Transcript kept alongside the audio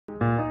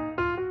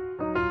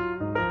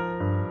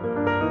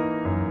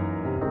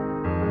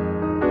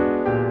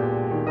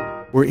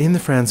We're in the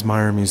Franz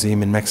Mayer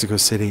Museum in Mexico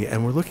City,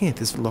 and we're looking at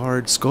this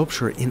large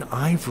sculpture in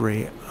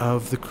ivory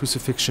of the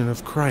crucifixion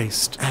of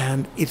Christ.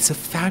 And it's a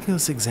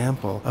fabulous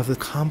example of the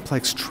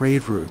complex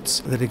trade routes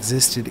that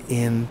existed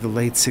in the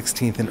late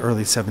 16th and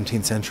early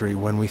 17th century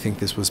when we think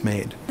this was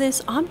made.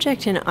 This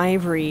object in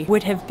ivory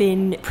would have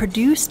been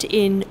produced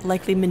in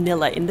likely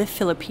Manila in the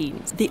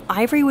Philippines. The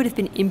ivory would have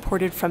been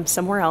imported from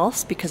somewhere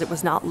else because it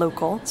was not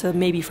local, so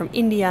maybe from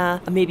India,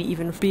 maybe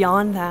even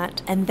beyond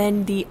that. And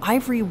then the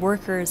ivory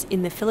workers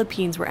in the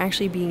Philippines were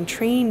actually being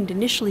trained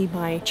initially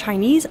by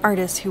Chinese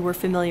artists who were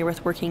familiar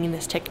with working in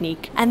this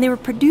technique. And they were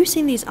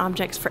producing these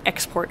objects for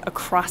export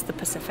across the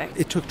Pacific.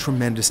 It took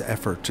tremendous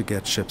effort to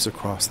get ships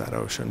across that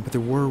ocean, but there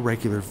were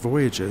regular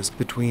voyages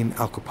between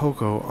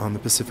Acapulco on the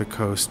Pacific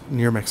coast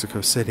near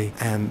Mexico City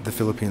and the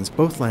Philippines,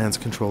 both lands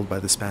controlled by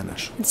the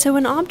Spanish. And so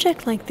an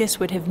object like this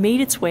would have made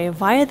its way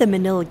via the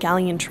Manila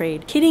galleon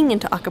trade, hitting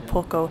into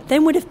Acapulco,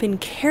 then would have been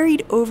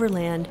carried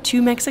overland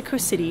to Mexico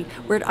City,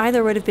 where it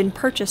either would have been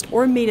purchased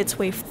or made its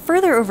way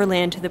further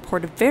overland to the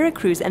port of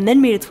Veracruz and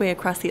then made its way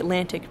across the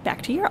Atlantic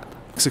back to Europe.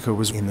 Mexico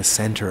was in the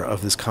center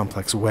of this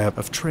complex web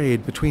of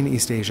trade between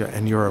East Asia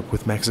and Europe,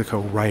 with Mexico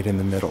right in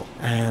the middle.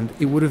 And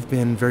it would have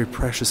been very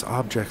precious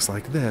objects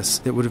like this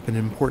that would have been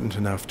important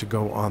enough to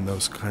go on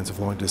those kinds of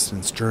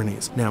long-distance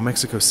journeys. Now,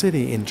 Mexico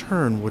City, in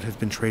turn, would have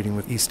been trading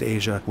with East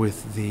Asia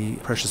with the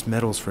precious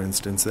metals, for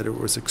instance, that it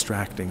was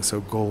extracting. So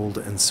gold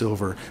and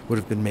silver would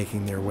have been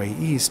making their way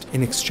east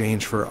in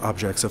exchange for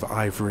objects of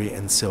ivory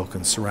and silk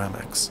and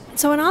ceramics.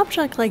 So an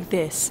object like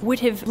this would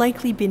have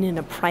likely been in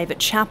a private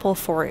chapel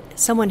for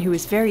someone who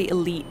is very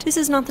elite. This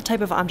is not the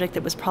type of object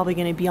that was probably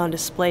going to be on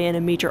display in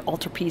a major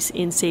altarpiece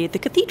in, say, the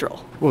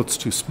cathedral. Well, it's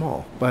too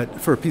small, but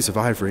for a piece of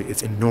ivory,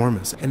 it's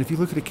enormous. And if you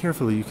look at it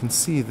carefully, you can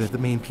see that the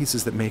main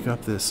pieces that make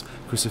up this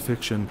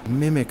crucifixion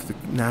mimic the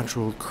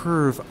natural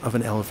curve of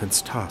an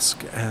elephant's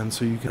tusk. And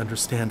so you can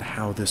understand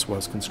how this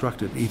was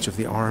constructed. Each of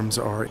the arms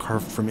are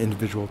carved from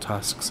individual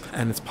tusks,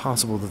 and it's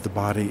possible that the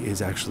body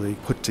is actually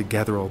put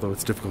together, although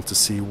it's difficult to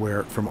see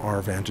where from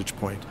our vantage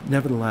point.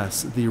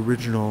 Nevertheless, the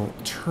original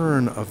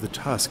turn of the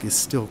tusk is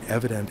still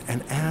evident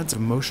and adds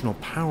emotional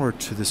power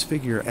to this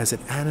figure as it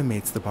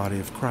animates the body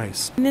of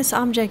Christ. And this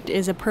object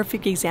is a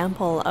perfect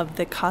example of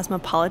the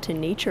cosmopolitan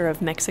nature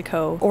of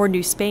Mexico or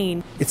New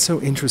Spain. It's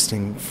so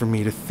interesting for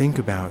me to think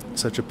about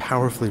such a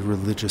powerfully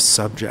religious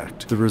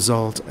subject, the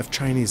result of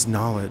Chinese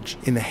knowledge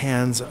in the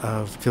hands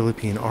of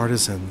Philippine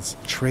artisans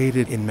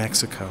traded in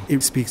Mexico.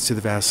 It speaks to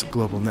the vast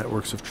global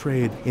networks of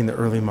trade in the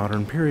early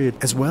modern period,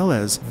 as well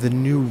as the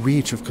new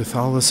reach of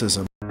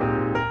Catholicism.